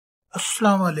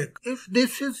Assalamu alaikum. If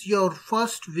this is your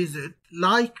first visit,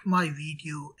 like my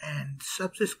video and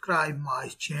subscribe my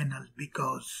channel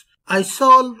because I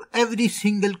solve every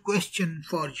single question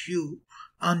for you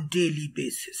on daily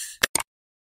basis.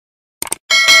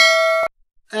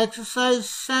 Exercise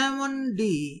 7D,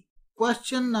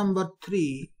 question number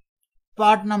 3,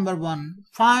 part number 1.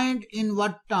 Find in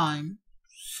what time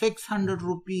 600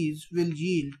 rupees will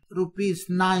yield rupees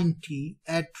 90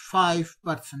 at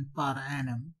 5% per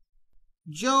annum.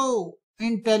 जो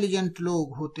intelligent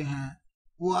लोग होते हैं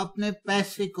वो अपने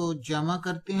पैसे को जमा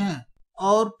करते हैं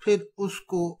और फिर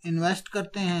उसको इन्वेस्ट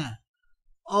करते हैं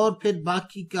और फिर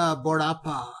बाकी का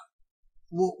बुढ़ापा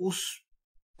वो उस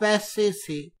पैसे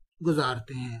से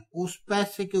गुजारते हैं। उस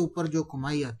पैसे के ऊपर जो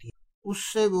कमाई आती है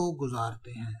उससे वो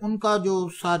गुजारते हैं। उनका जो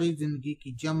सारी जिंदगी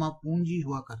की जमा पूंजी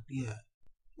हुआ करती है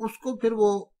उसको फिर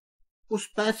वो उस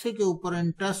पैसे के ऊपर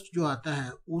इंटरेस्ट जो आता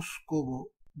है उसको वो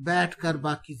बैठकर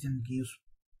बाकी जिंदगी उस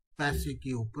पैसे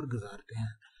के ऊपर गुजारते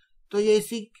हैं। तो ये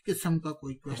इसी किस्म का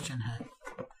कोई क्वेश्चन है।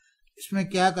 इसमें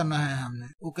क्या करना है हमने,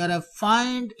 वो कह रहा है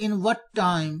find in what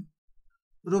time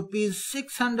rupees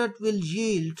 600 will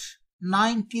yield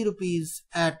 90 rupees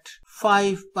eight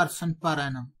 5% per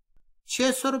annum.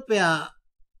 600 रुपया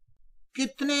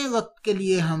कितने वक्त के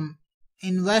लिए हम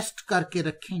इन्वेस्ट करके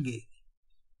रखेंगे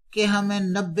कि हमें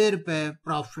 90 रुपए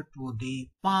प्रॉफिट वो दे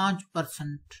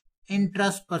 5%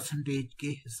 इंटरेस्ट परसेंटेज के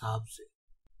हिसाब से।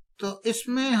 तो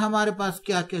इसमें हमारे पास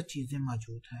क्या क्या चीजें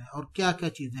मौजूद हैं और क्या क्या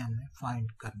चीजें हमें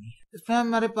फाइंड करनी है। इसमें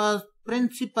हमारे पास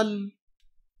प्रिंसिपल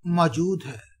मौजूद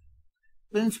है।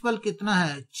 प्रिंसिपल कितना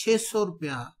है 600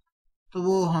 रुपया, तो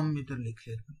वो हम इधर लिख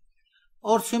लेते हैं।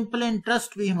 और सिंपल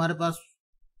इंटरेस्ट भी हमारे पास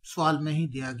सवाल में ही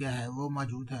दिया गया है, वो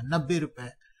मौजूद है 90 रुपए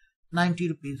 90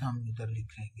 रुपीज हम इधर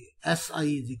लिख लेंगे। SI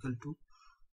is equal to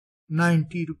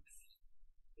 90 rupees.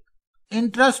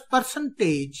 Interest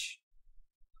percentage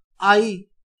I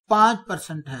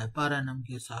 5% है पर एनम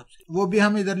के हिसाब से, वो भी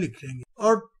हम इधर लिख लेंगे।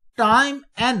 और time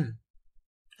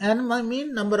N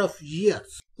mean number of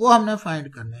years, वो हमने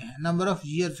फाइंड करने हैं। नंबर ऑफ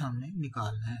ईयर्स हमने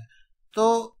निकालना है।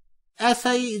 तो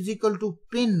SI is equal to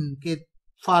pin के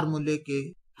फार्मूले के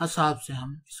हिसाब से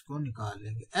हम इसको निकाल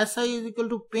लेंगे। SI is equal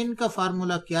to pin का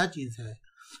फार्मूला क्या चीज है?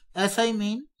 SI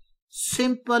mean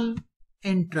simple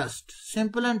interest.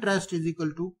 Simple interest is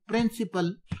equal to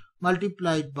principal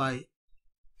multiplied by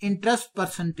interest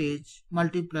percentage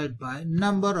multiplied by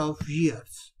number of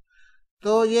years.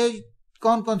 तो ये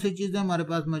कौन कौन सी चीजें हमारे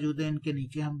पास मौजूद है इनके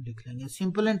नीचे हम लिख लेंगे।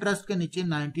 सिंपल इंटरेस्ट के नीचे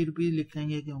 90 रुपीज लिख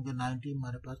लेंगे क्योंकि 90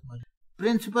 हमारे पास मौजूद।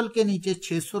 प्रिंसिपल के नीचे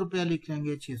 600 रुपया लिख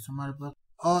लेंगे, 600 हमारे पास।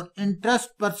 और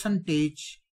इंटरेस्ट परसेंटेज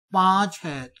 5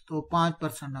 है तो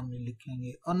 5% हम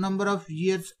लिखेंगे। और नंबर ऑफ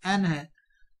ईयर्स N है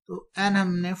तो N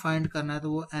हमने फाइंड करना है, तो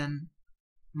वो N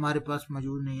हमारे पास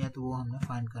मौजूद नहीं है तो वो हमने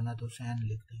फाइंड करना है, तो उसे N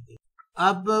लिख देंगे।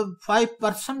 अब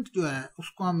 5% जो है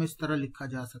उसको हम इस तरह लिखा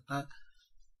जा सकता है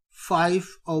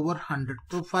 5/100,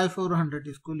 तो 5/100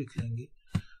 इसको लिख लेंगे।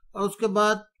 और उसके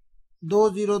बाद 2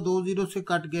 0 से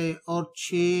कट गए और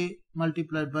 6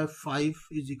 multiplied by 5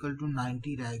 is equal to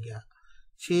 90 रह गया।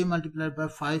 6 multiplied by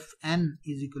 5N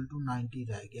is equal to 90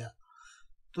 रह गया।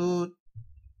 तो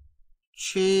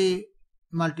 6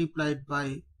 मल्टीप्लाइड बाय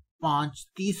 5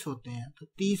 30 होते हैं, तो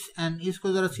 30N,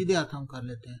 इसको जरा सीधे हाथ हम कर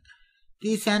लेते हैं।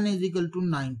 30N इज इक्वल टू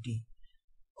 90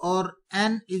 और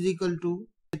N इज इक्वल टू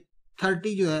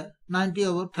 30 जो है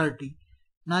 90/30,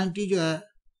 90 जो है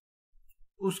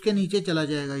उसके नीचे चला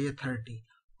जाएगा ये 30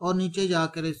 और नीचे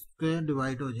जाकर इस पे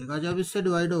डिवाइड हो जाएगा। जब इससे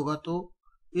डिवाइड होगा तो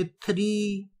ये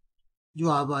 3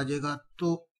 जवाब आ जाएगा।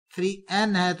 तो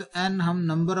 3N है तो N हम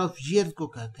नंबर ऑफ ईयर्स को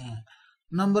कहते हैं।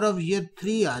 नंबर ऑफ ईयर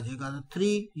 3 आ जाएगा तो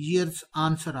 3 ईयर्स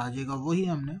आंसर आ जाएगा, वही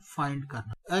हमने फाइंड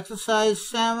करना। Exercise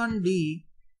 7D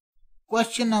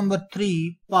question number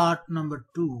 3 part number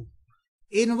 2।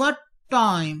 In what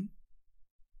time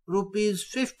rupees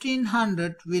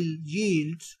 1500 will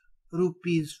yield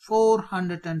rupees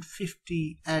 450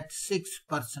 eight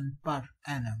 6% per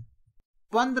annum.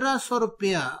 1500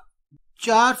 रुपया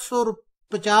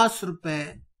 450 रुपए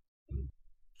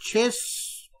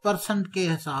 6% के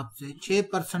हिसाब से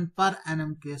 6% पर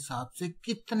एनम के हिसाब से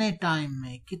कितने टाइम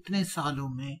में, कितने सालों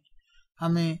में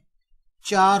हमें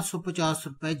 450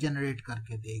 रुपए जनरेट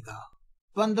करके देगा।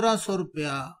 1500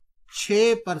 रुपया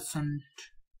 6%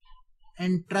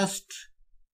 इंटरेस्ट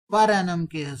पर एनम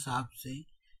के हिसाब से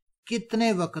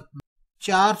कितने वक्त में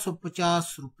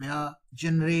 450 रुपया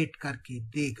जनरेट करके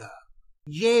देगा,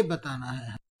 ये बताना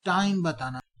है, टाइम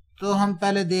बताना। तो हम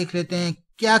पहले देख लेते हैं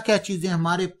क्या क्या चीजें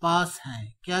हमारे पास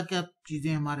हैं, क्या क्या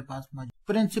चीजें हमारे पास मौजूद।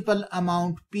 प्रिंसिपल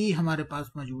अमाउंट P हमारे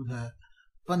पास मौजूद है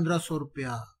 1500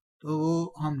 रुपया, तो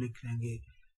वो हम लिख लेंगे।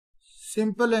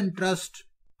 सिंपल इंटरेस्ट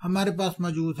हमारे पास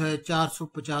मौजूद है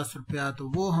 450 रुपया, तो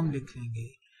वो हम लिख लेंगे।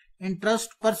 इंटरेस्ट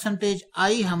परसेंटेज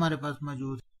आई हमारे पास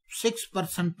मौजूद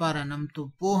 6% पर एनम,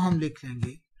 तो वो हम लिख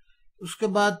लेंगे। उसके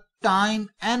बाद टाइम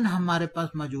एन हमारे पास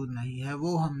मौजूद नहीं है,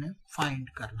 वो हमने फाइंड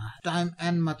करना है। टाइम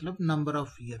एन मतलब नंबर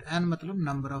ऑफ ईयर, एन मतलब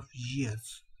नंबर ऑफ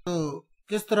ईयर्स। तो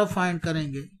किस तरह फाइंड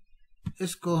करेंगे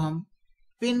इसको? हम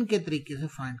पिन के तरीके से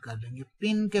फाइंड कर लेंगे,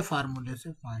 पिन के फार्मूले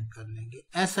से फाइंड कर लेंगे।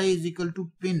 S I is equal to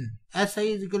pin. S I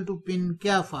is equal to pin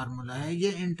क्या फार्मूला है?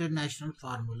 ये इंटरनेशनल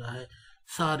फार्मूला है,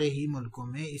 सारे ही मुल्कों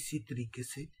में इसी तरीके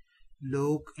से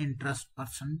लोग इंटरेस्ट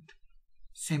परसेंट,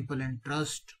 सिंपल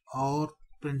इंटरेस्ट और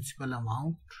प्रिंसिपल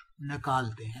अमाउंट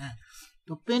निकालते हैं।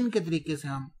 तो पिन के तरीके से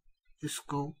हम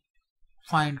इसको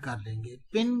फाइंड कर लेंगे।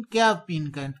 पिन का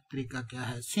तरीका क्या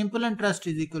है? Simple interest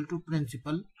is equal to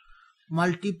principal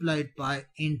multiplied by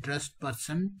interest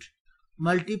percent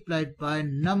multiplied by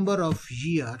number of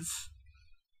years।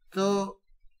 तो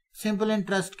सिंपल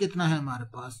इंटरेस्ट कितना है हमारे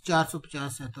पास?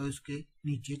 450 है, तो इसके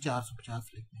नीचे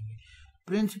 450 लिख देंगे।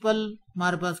 प्रिंसिपल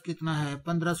हमारे पास कितना है?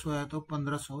 1500 है, तो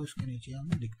 1500 इसके नीचे हम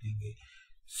लिख देंगे।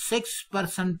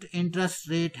 6% इंटरेस्ट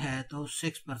रेट है, तो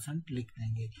 6% लिख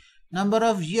देंगे। नंबर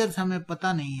ऑफ ईयर्स हमें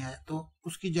पता नहीं है, तो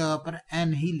उसकी जगह पर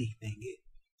एन ही लिख देंगे,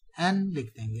 एन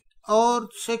लिख देंगे। और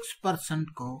 6%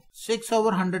 को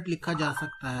 6/100 लिखा जा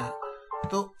सकता है,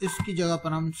 तो इसकी जगह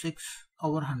पर हम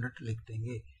 6/100 लिख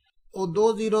देंगे। और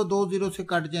 2 0 से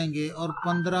कट जाएंगे और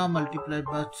 15 मल्टीप्लाई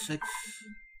बाय 6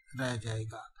 रह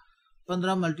जाएगा।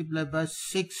 15 multiply by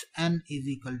 6 n is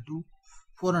equal to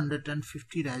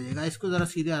 450 रह जाएगा। इसको जरा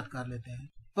सीधे हाथ कर लेते हैं।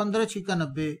 15 छिका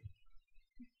 90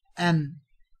 n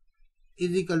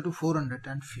इज इक्वल टू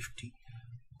 450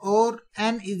 और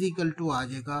n इज इक्वल टू आ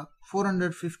जाएगा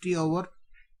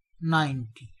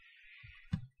 450/90,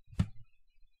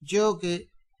 जो कि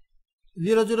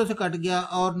 0 0 से कट गया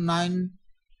और 9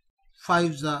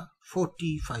 5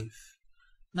 45,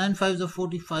 9 5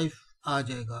 45 आ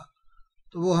जाएगा,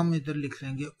 तो वो हम इधर लिख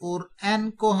लेंगे। और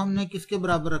n को हमने किसके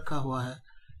बराबर रखा हुआ है?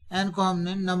 n को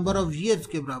हमने नंबर ऑफ ईयर्स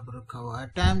के बराबर रखा हुआ है,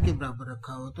 टाइम के बराबर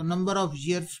रखा हुआ है। तो नंबर ऑफ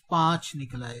ईयर्स 5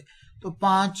 निकला है, तो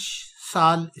 5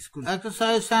 साल इसको।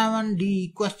 Exercise 7D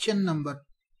question number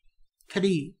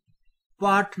 3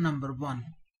 part number 1।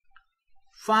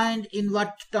 Find in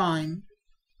what time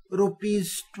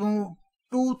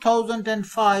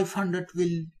 ₹2500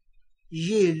 will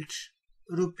yield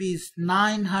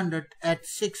 ₹900 at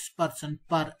 6%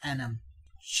 per annum.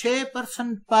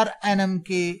 6% per annum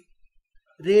के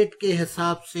रेट के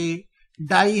हिसाब से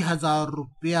 2500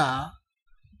 रुपया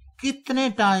कितने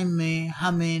टाइम में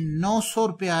हमें 900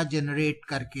 रुपया जनरेट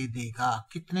करके देगा?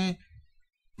 कितने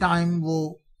टाइम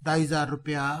वो 2500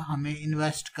 रुपया हमें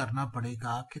इन्वेस्ट करना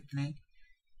पड़ेगा, कितने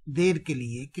देर के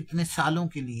लिए, कितने सालों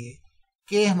के लिए,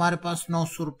 कि हमारे पास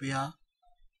 900 रुपया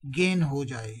गेन हो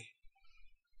जाए।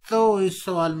 तो इस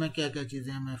सवाल में क्या क्या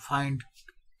चीजें हमें फाइंड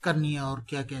करनी है और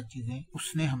क्या क्या चीजें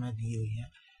उसने हमें दी हुई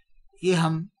हैं, ये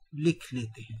हम लिख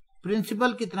लेते हैं।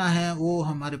 प्रिंसिपल कितना है? वो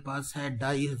हमारे पास है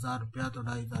 2500 रुपया, तो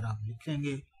 2500 हम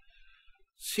लिखेंगे।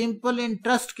 सिंपल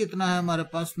इंटरेस्ट कितना है हमारे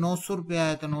पास? 900 रुपया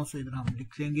है, तो 900 इधर हम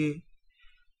लिख लेंगे।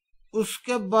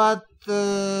 उसके बाद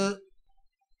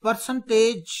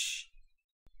परसेंटेज,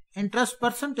 इंटरेस्ट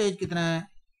परसेंटेज कितना है?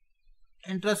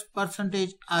 इंटरेस्ट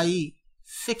परसेंटेज आई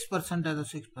 6% है, तो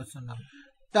 6%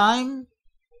 टाइम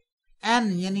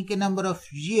एन यानी कि नंबर ऑफ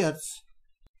ईयर्स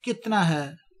कितना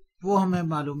है वो हमें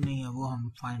मालूम नहीं है, वो हम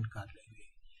फाइंड कर लेंगे।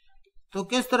 तो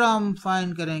किस तरह हम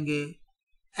फाइंड करेंगे?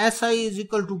 S I is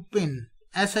equal to pin.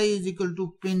 S I is equal to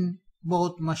pin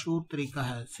बहुत मशहूर तरीका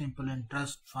है सिंपल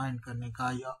इंटरेस्ट फाइंड करने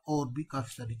का, या और भी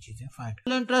काफी सारी चीजें find.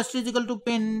 Simple interest is equal to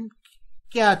pin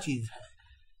क्या चीज है?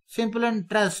 Simple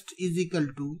interest is equal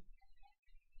to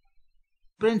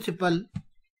principal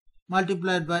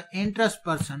multiplied by interest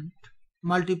percent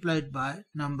multiplied by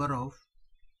number of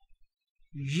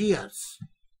years.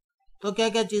 तो क्या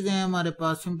क्या चीजें हैं हमारे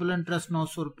पास? सिंपल इंटरेस्ट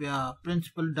 900 रुपया,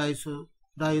 प्रिंसिपल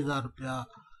 2500 रुपया,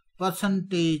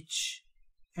 परसेंटेज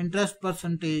इंटरेस्ट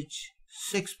परसेंटेज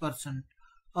 6%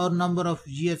 और नंबर ऑफ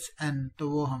ईयर्स n, तो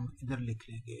वो हम इधर लिख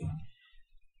लेंगे।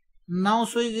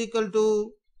 900 इज इक्वल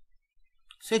टू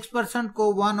 6%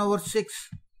 को 1/6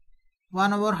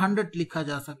 1/100 लिखा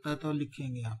जा सकता है, तो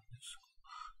लिखेंगे आप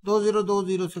 2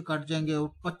 0 से कट जाएंगे और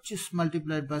 25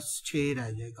 मल्टीप्लाइड बाय 6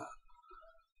 रह जाएगा।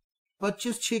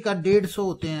 25 6 का 150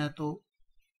 होते हैं, तो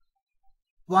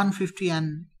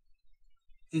 150n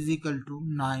इज इक्वल टू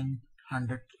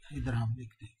 900 इधर हम लिख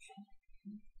देंगे।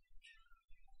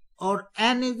 और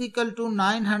n इज इक्वल टू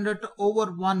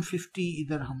 900/150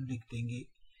 इधर हम लिख देंगे,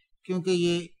 क्योंकि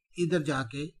ये इधर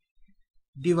जाके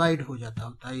डिवाइड हो जाता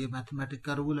होता है, ये मैथमेटिक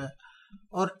का रूल है।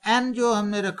 और n जो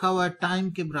हमने रखा हुआ है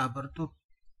टाइम के बराबर, तो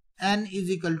n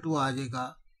इज इक्वल टू आ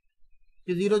जाएगा,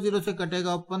 ये 0 0 से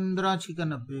कटेगा, 15 6 का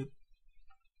 90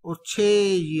 और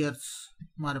 6 ईयर्स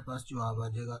हमारे पास जवाब आ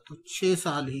जाएगा, तो 6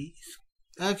 साल ही।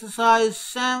 Exercise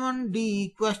 7D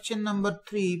question number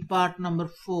 3 part number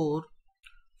 4,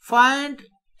 find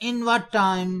in what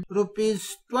time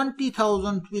rupees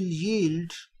 20,000 will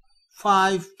yield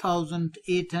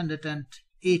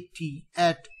 5,880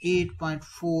 at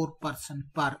 8.4%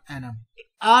 per annum।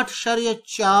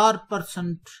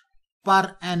 8.4% per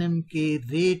annum के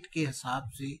रेट के हिसाब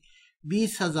से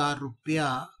 20,000 रुपया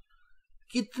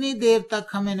कितनी देर तक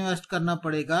हमें इन्वेस्ट करना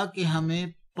पड़ेगा कि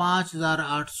हमें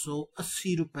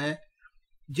 5,880 रुपए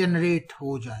जनरेट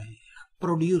हो जाए,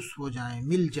 प्रोड्यूस हो जाए,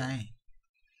 मिल जाए।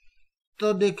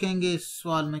 तो देखेंगे इस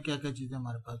सवाल में क्या क्या चीजें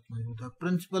हमारे पास मौजूद है।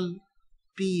 प्रिंसिपल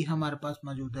पी हमारे पास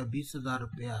मौजूद है 20,000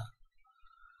 रुपया,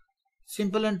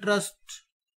 सिंपल इंटरेस्ट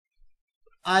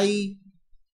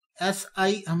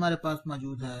ISI हमारे पास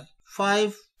मौजूद है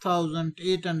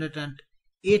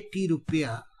 5,880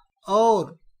 रुपया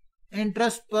और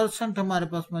इंटरेस्ट परसेंट हमारे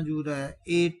पास मौजूद है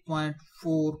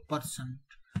 8.4%।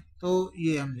 तो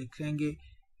ये हम लिख लेंगे।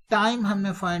 टाइम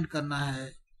हमने फाइंड करना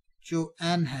है, जो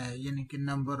n है यानी कि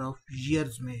नंबर ऑफ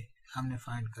ईयर्स में हमने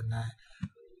फाइंड करना है,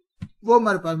 वो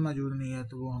हमारे पास मौजूद नहीं है,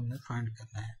 तो वो हमने फाइंड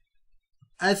करना है।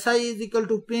 SI is equal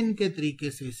to pin के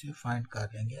तरीके से इसे फाइंड कर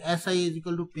लेंगे। SI is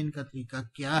equal to pin का तरीका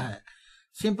क्या है?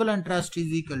 Simple interest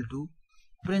is equal to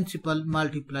principal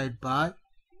multiplied by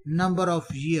number of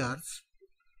years.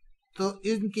 तो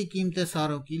इनकी कीमतें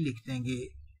सारों की लिख देंगे,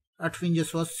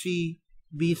 5880,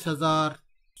 20,000,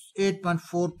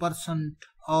 8.4%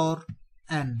 और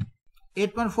n।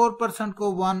 8.4%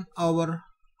 को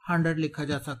 1/100 लिखा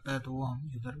जा सकता है, तो वो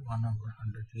हम इधर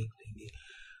 1/100 लिख देंगे।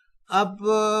 अब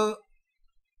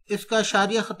इसका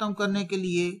इशारिया खत्म करने के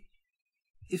लिए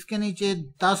इसके नीचे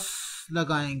 10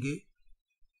 लगाएंगे,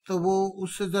 तो वो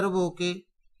उससे ज़रब होके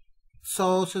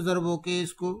 100 से ज़रब होके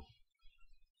इसको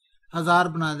 1000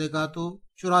 बना देगा, तो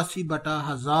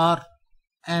 84/1000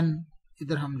 n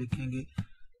इधर हम लिखेंगे,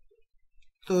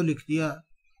 तो लिख दिया।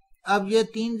 अब ये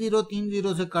 3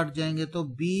 0 से कट जाएंगे, तो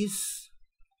 20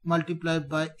 मल्टीप्लाइड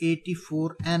बाय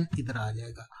 84 n इधर आ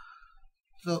जाएगा।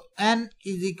 तो n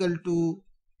is equal to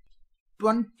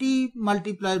 20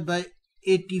 multiplied by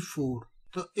 84।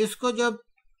 तो इसको जब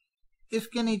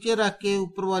इसके नीचे रख के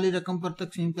ऊपर वाली रकम पर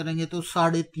तकसीम करेंगे तो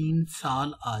 3.5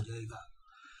 साल आ जाएगा।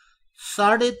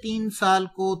 3.5 साल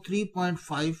को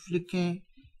 3.5 लिखें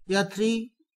या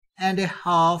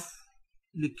 3.5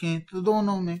 लिखें, तो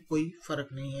दोनों में कोई फर्क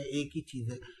नहीं है, एक ही चीज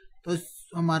है, तो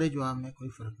हमारे जवाब में कोई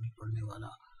फर्क नहीं पड़ने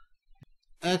वाला।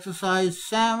 Exercise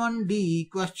 7D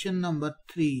question number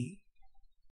 3,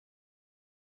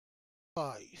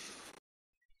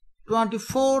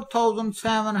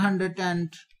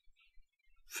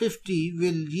 24,750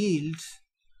 will yield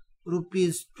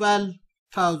rupees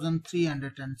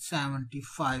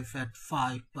 12,375 at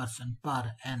 5% per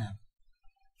annum।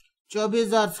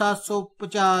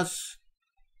 24,750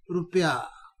 रुपया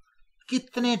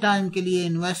कितने टाइम के लिए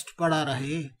इन्वेस्ट पड़ा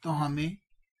रहे तो हमें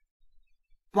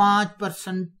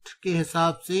 5% के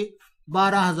हिसाब से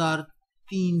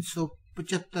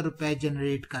 12,375 रुपए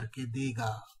जनरेट करके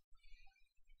देगा।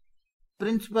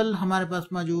 प्रिंसिपल हमारे पास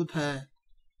मौजूद है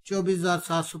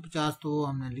 24,750, तो वो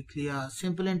हमने लिख लिया।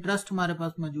 सिंपल इंटरेस्ट हमारे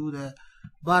पास मौजूद है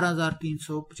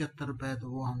 12,375 रुपए, तो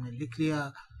वो हमने लिख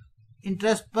लिया।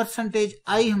 इंटरेस्ट परसेंटेज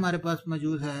आई हमारे पास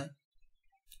मौजूद है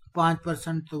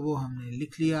 5%, तो वो हमने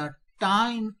लिख लिया।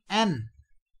 टाइम n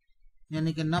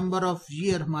यानी कि नंबर ऑफ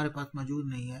ईयर हमारे पास मौजूद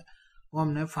नहीं है, वो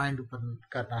हमने फाइंड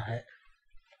करना है,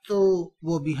 तो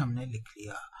वो भी हमने लिख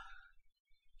लिया।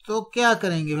 तो क्या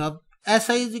करेंगे अब?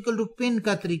 SI is equal to pin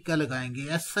का तरीका लगाएंगे,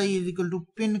 SI is equal to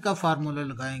pin का फार्मूला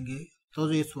लगाएंगे,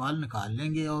 तो ये सवाल निकाल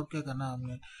लेंगे। और क्या करना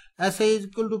हमने? SI is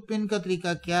equal to pin का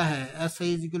तरीका क्या है? SI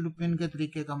is equal to pin के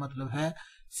तरीके का मतलब है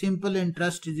simple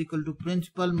interest is equal to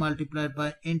principal multiplied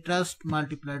by interest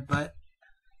multiplied by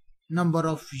number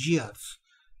of years.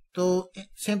 तो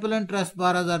सिंपल इंटरेस्ट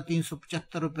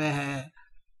 12,375 रुपए है,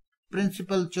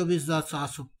 प्रिंसिपल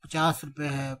 24,750 रुपए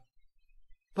है,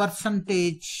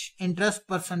 परसेंटेज इंटरेस्ट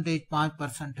परसेंटेज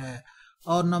 5% है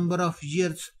और नंबर ऑफ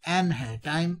ईयर्स n है,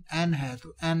 टाइम n है,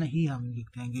 तो n ही हम लिख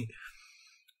देंगे।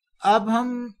 अब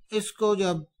हम इसको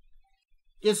जब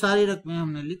ये सारी रकमें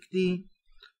हमने लिख दी,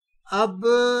 अब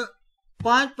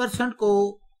 5%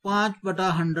 को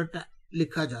 5/100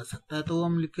 लिखा जा सकता है, तो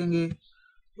हम लिखेंगे।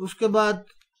 उसके बाद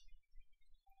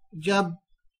जब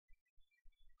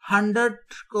 100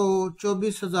 को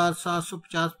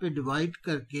 24,750 पे डिवाइड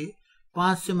करके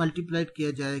 5 से मल्टीप्लाइड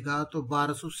किया जाएगा, तो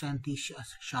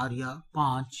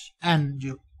 1237.5 n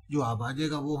जो जवाब आ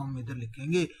जाएगा, वो हम इधर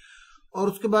लिखेंगे। और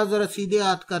उसके बाद जरा सीधे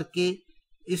हाथ करके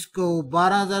इसको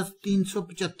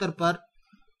 12,375 पर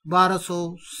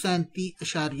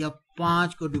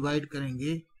 1237.5 को डिवाइड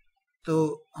करेंगे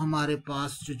तो हमारे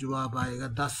पास जो जवाब आएगा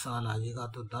 10 साल आ जाएगा।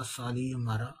 तो 10 साल ही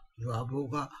हमारा जवाब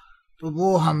होगा। तो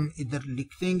वो हम इधर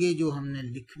लिख देंगे, जो हमने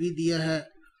लिख भी दिया है।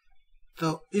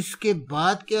 तो इसके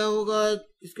बाद क्या होगा,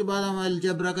 इसके बाद हम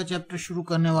अलजेब्रा का चैप्टर शुरू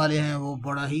करने वाले हैं। वो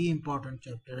बड़ा ही इम्पोर्टेंट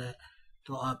चैप्टर है।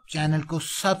 तो आप चैनल को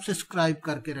सब्सक्राइब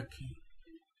करके रखें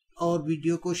और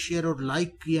वीडियो को शेयर और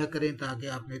लाइक किया करें ताकि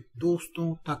अपने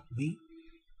दोस्तों तक भी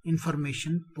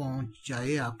इंफॉर्मेशन पहुंच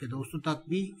जाए, आपके दोस्तों तक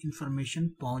भी इंफॉर्मेशन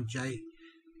पहुंच जाए।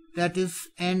 That is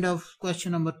end of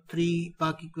question number 3।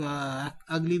 बाकी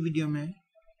अगली वीडियो में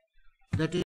दैट इज